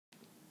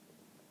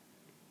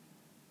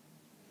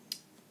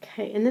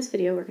Okay, in this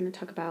video we're going to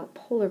talk about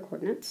polar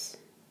coordinates.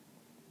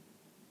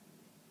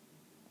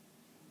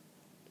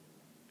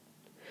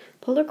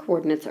 Polar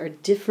coordinates are a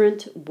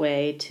different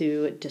way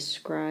to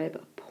describe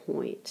a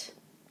point.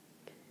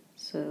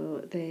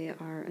 So they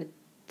are a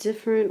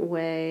different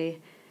way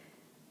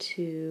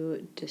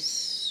to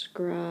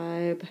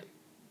describe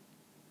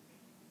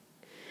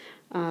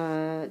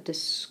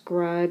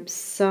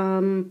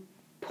some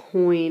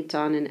point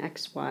on an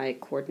XY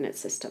coordinate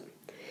system.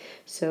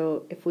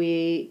 So if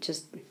we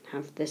just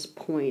have this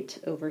point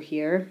over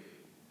here,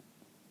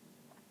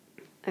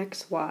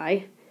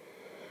 XY,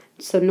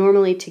 so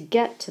normally to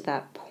get to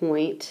that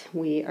point,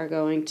 we are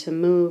going to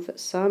move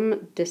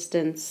some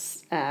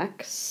distance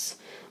x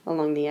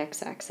along the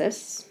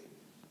x-axis,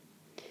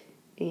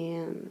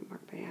 and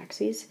mark by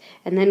axes,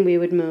 and then we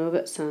would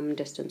move some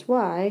distance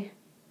y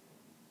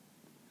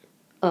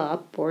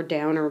up or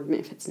down, or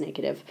if it's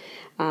negative,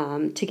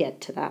 to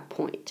get to that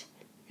point.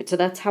 So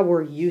that's how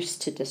we're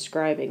used to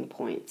describing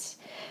points.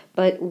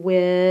 But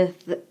with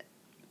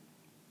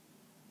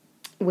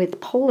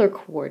polar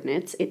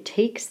coordinates, it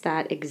takes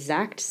that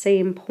exact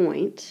same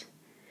point,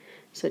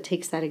 so it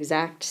takes that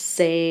exact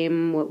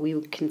same, what we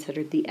would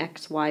consider the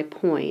XY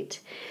point,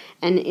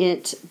 and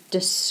it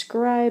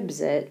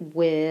describes it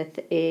with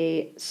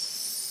a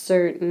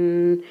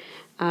certain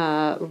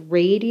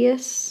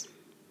radius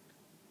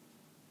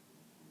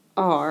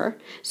r,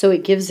 so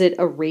it gives it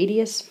a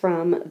radius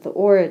from the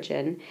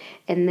origin,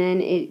 and then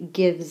it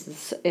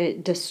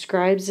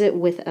describes it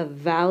with a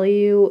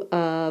value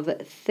of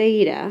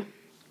theta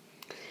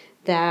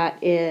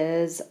that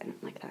is, I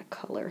don't like that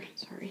color,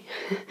 sorry,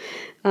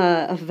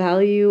 a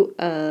value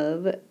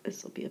of,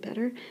 this will be a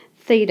better,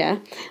 theta,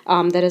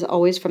 that is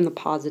always from the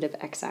positive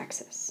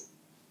x-axis.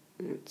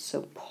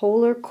 So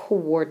polar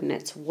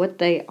coordinates, what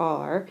they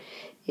are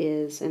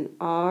is an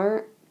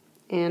r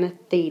and a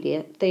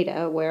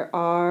theta, where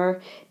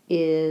r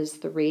is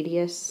the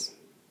radius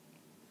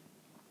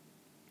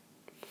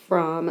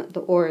from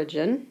the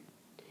origin,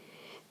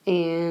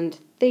 and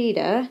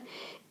theta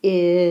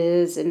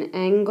is an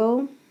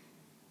angle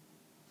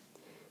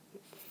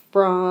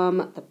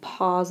from the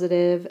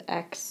positive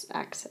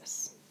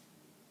x-axis.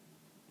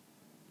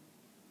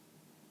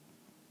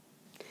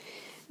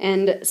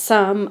 And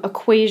some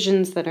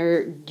equations that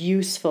are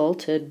useful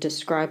to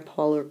describe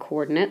polar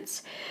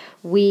coordinates,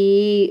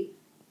 we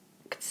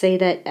could say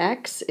that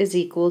x is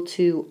equal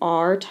to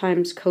r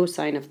times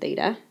cosine of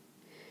theta,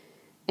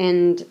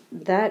 and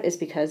that is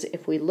because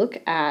if we look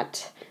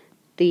at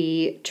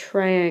the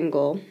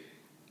triangle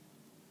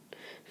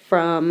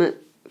from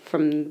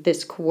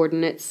this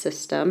coordinate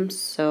system,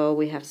 so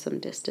we have some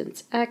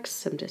distance x,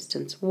 some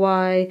distance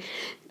y,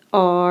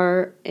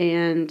 r,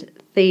 and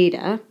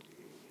theta.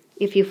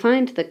 If you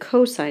find the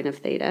cosine of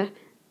theta,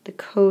 the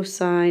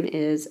cosine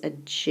is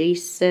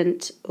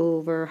adjacent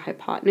over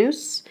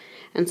hypotenuse,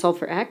 and solve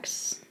for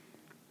x.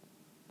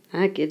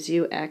 That gives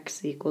you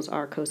x equals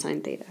r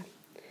cosine theta.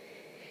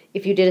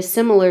 If you did a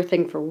similar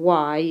thing for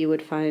y, you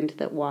would find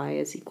that y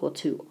is equal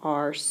to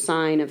r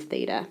sine of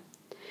theta.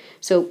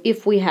 So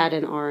if we had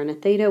an r and a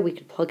theta, we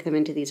could plug them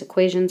into these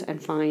equations and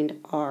find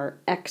our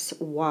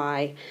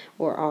xy,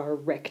 or our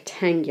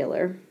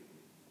rectangular.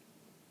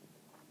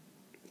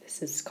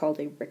 This is called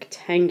a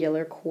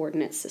rectangular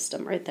coordinate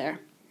system right there.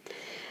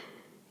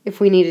 If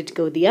we needed to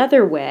go the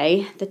other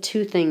way, the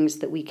two things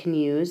that we can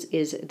use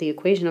is the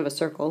equation of a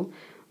circle,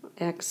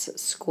 x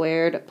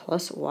squared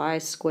plus y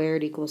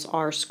squared equals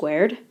r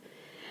squared.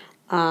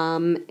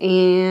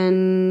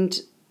 And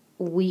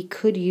we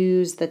could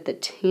use that the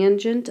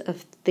tangent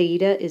of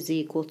theta is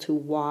equal to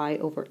y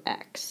over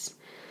x.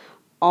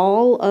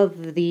 All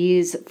of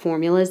these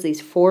formulas,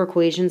 these four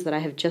equations that I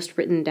have just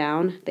written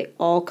down, they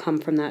all come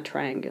from that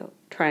triangle.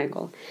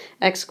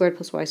 X squared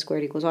plus y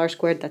squared equals r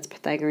squared, that's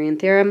Pythagorean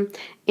theorem.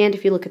 And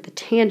if you look at the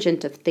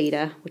tangent of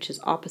theta, which is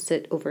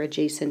opposite over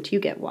adjacent, you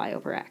get y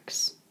over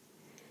x.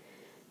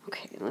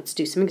 Okay, let's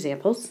do some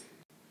examples.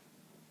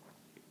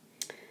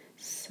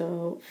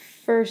 So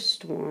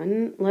first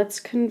one,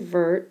 let's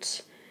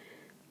convert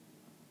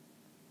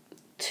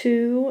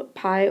 2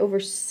 pi over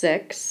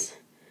 6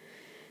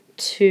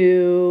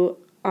 to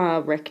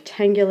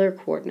rectangular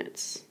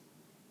coordinates.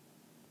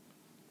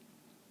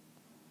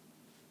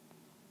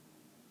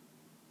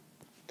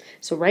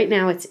 So right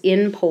now it's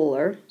in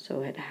polar,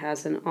 so it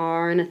has an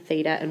r and a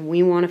theta, and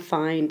we want to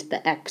find the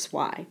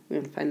xy. We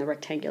want to find the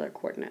rectangular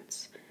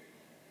coordinates.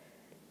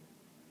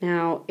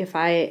 Now, if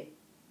I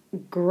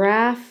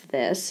graph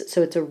this,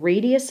 so it's a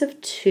radius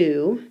of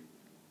 2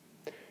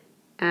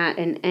 at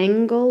an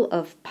angle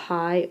of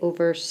pi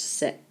over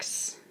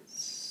 6.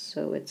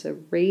 So it's a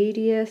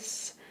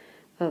radius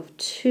of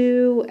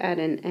 2 at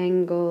an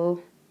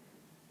angle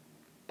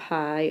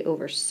pi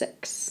over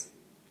 6.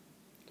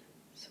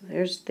 So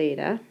there's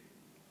theta.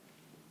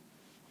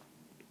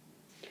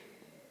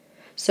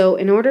 So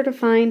in order to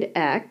find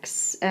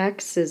x,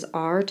 x is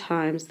r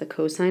times the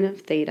cosine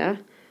of theta.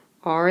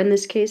 R in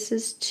this case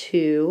is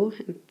 2,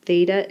 and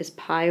theta is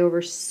pi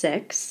over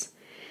 6.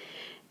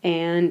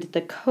 And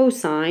the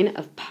cosine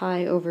of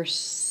pi over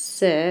 6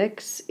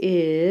 6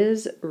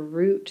 is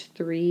root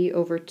 3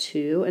 over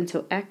 2, and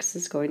so x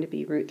is going to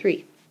be root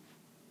 3.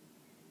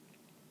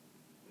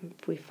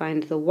 If we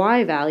find the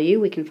y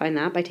value, we can find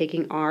that by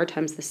taking r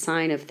times the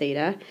sine of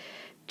theta,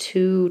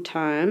 2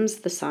 times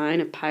the sine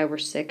of pi over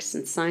 6,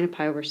 and sine of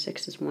pi over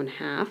 6 is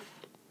 1/2.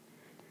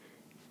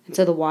 And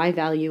so the y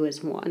value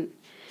is 1.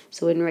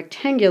 So in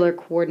rectangular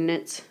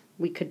coordinates,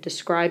 we could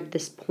describe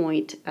this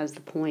point as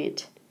the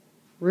point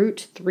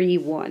root 3,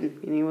 1.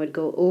 And you would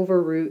go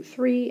over root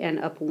 3 and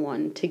up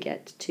 1 to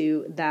get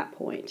to that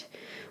point.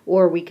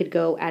 Or we could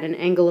go at an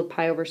angle of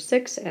pi over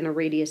 6 and a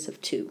radius of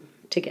 2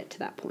 to get to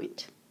that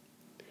point.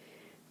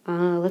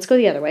 Let's go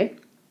the other way.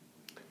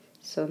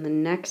 So in the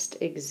next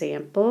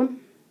example,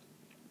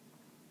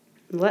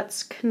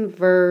 let's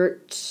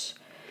convert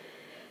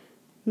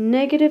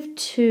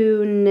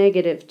 -2,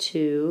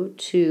 -2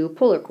 to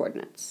polar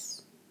coordinates.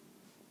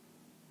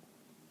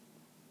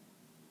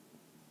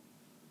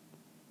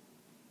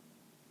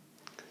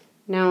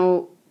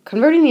 Now,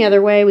 converting the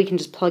other way, we can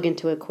just plug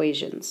into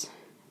equations.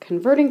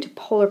 Converting to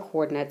polar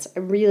coordinates,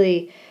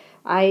 I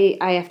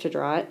have to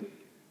draw it.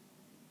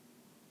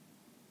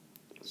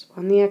 So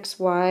on the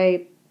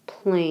xy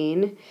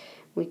plane,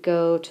 we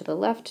go to the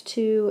left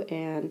 2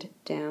 and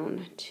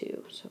down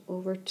 2. So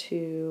over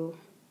 2,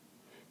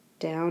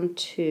 down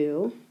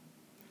 2.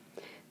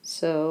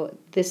 So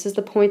this is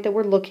the point that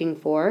we're looking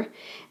for,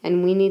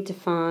 and we need to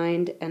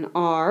find an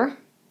r,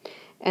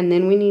 and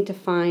then we need to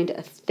find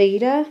a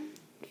theta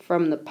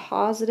from the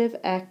positive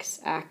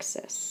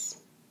x-axis.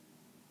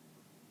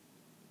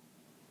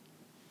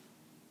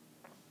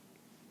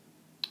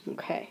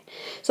 Okay,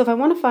 so if I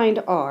want to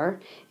find r,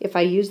 if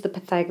I use the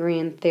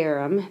Pythagorean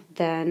theorem,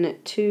 then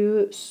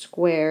 2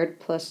 squared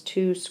plus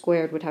 2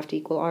 squared would have to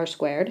equal r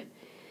squared.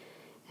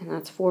 And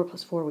that's 4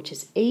 plus 4, which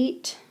is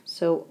 8.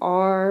 So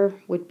r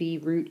would be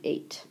root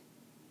 8,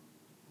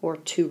 or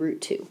 2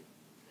 root 2.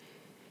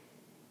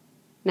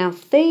 Now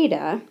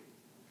theta,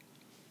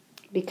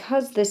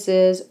 because this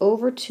is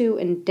over 2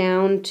 and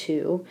down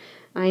 2,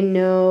 I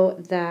know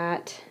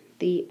that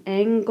the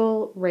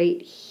angle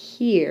right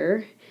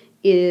here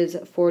is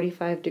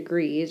 45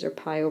 degrees, or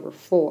pi over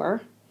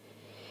 4.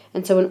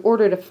 And so in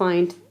order to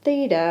find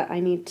theta, I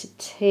need to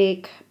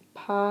take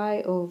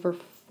pi over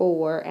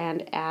 4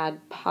 and add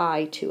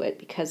pi to it,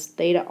 because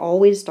theta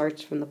always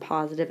starts from the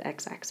positive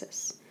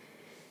x-axis.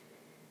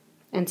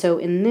 And so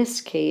in this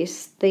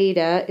case,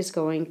 theta is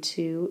going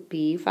to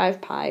be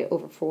 5 pi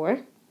over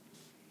 4.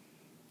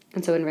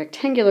 And so in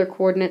rectangular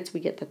coordinates,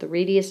 we get that the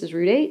radius is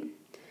root 8.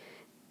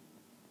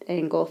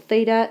 Angle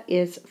theta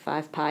is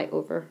 5 pi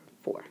over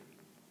 4.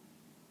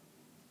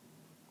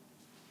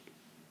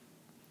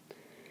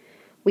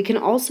 We can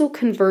also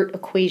convert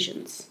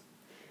equations.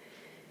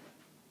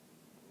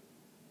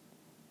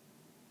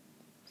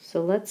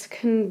 So let's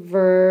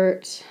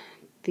convert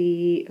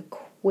the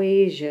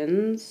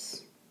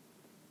equations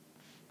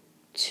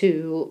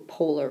to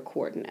polar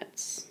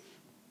coordinates.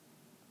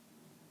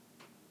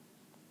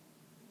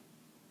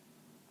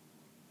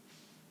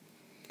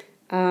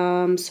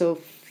 So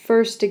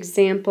first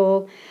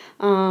example,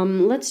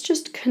 let's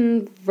just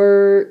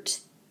convert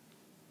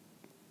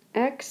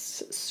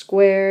x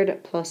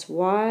squared plus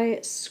y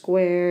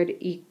squared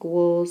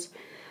equals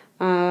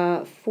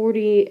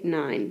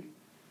 49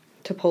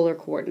 to polar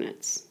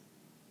coordinates.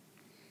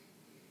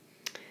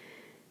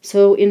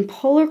 So in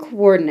polar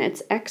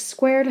coordinates, x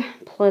squared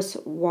plus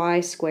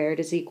y squared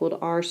is equal to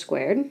r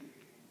squared.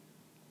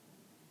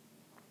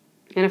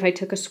 And if I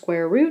took a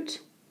square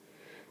root,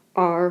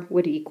 r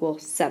would equal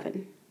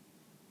 7.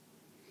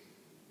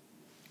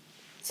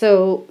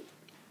 So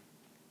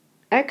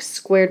x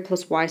squared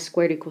plus y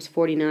squared equals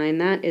 49.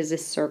 That is a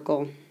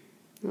circle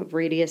of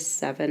radius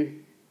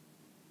 7.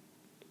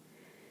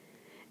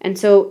 And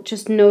so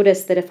just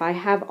notice that if I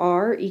have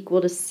r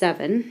equal to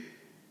 7,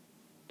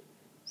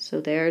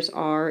 so there's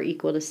r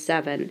equal to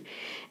 7,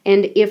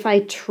 and if I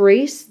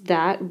trace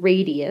that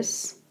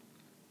radius,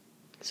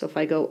 so if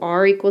I go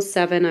r equals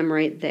 7, I'm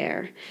right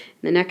there.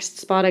 In the next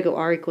spot I go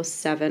r equals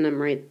 7,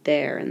 I'm right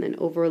there. And then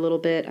over a little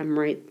bit, I'm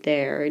right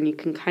there. And you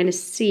can kind of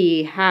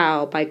see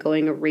how by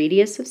going a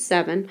radius of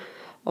 7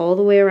 all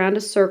the way around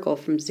a circle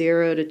from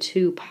 0 to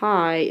 2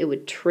 pi, it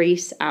would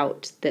trace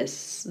out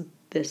this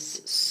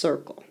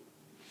circle.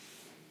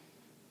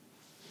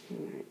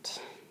 All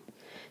right.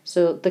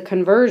 So the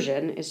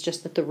conversion is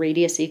just that the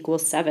radius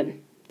equals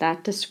 7.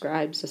 That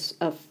describes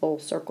a full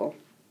circle.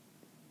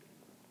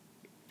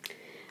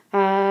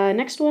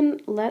 Next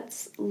one,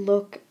 let's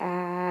look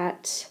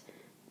at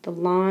the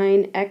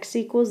line x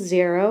equals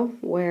 0,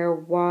 where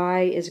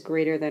y is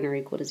greater than or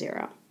equal to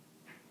 0.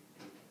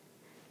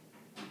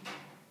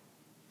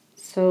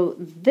 So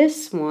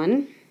this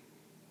one,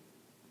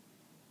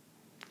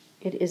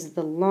 it is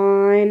the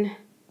line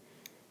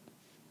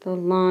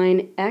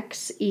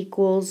x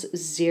equals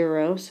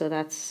 0, so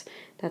that's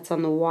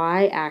on the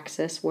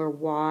y-axis where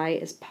y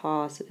is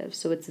positive.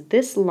 So it's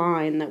this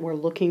line that we're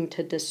looking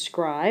to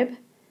describe.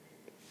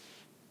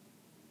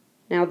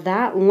 Now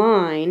that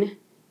line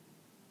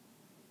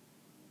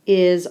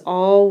is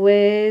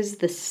always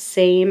the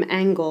same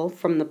angle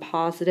from the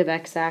positive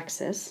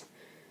x-axis,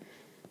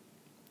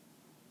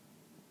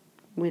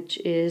 which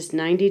is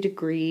 90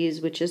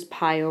 degrees, which is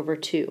pi over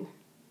 2.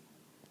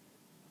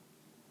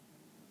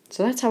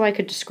 So that's how I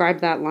could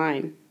describe that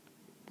line,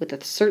 with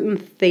a certain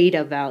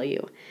theta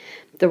value.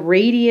 The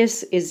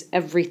radius is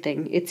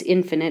everything. It's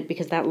infinite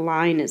because that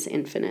line is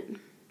infinite.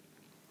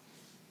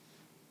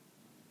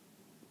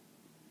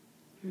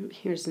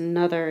 Here's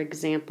another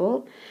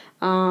example.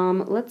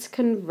 Let's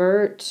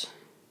convert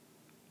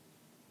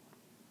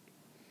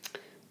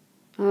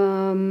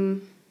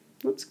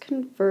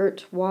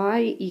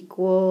y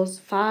equals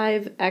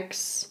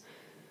 5x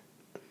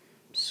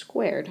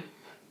squared.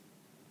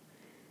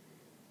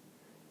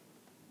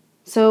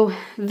 So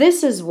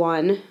this is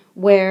one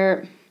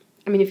where,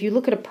 I mean, if you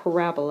look at a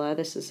parabola,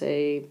 this is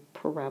a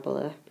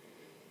parabola,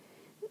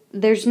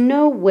 there's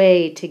no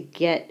way to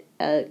get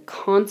a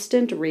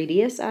constant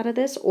radius out of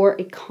this or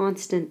a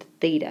constant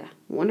theta.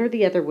 One or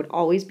the other would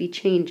always be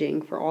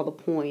changing for all the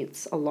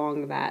points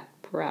along that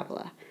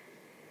parabola.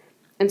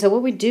 And so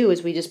what we do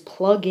is we just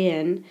plug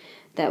in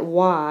that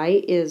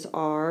y is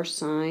r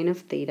sine of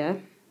theta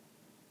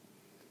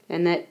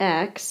and that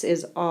x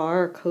is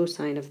r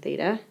cosine of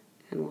theta,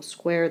 and we'll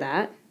square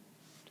that.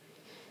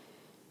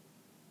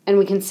 And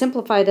we can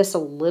simplify this a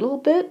little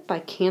bit by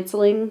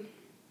canceling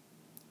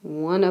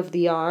one of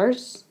the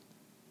r's.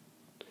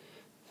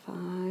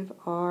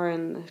 5r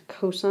and the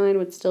cosine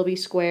would still be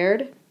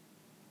squared.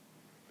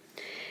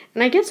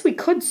 And I guess we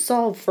could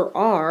solve for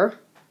r,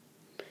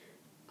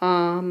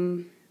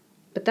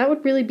 but that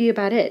would really be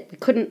about it. We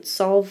couldn't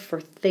solve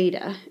for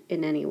theta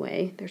in any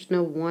way. There's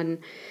no one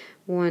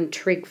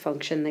trig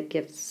function that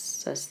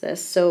gives us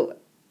this. So,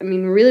 I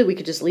mean, really we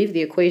could just leave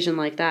the equation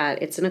like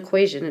that. It's an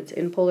equation. It's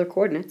in polar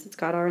coordinates. It's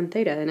got r and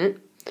theta in it.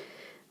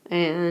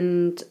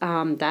 And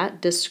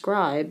that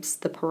describes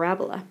the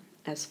parabola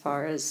as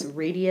far as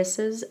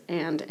radiuses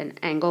and an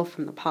angle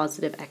from the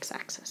positive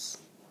x-axis.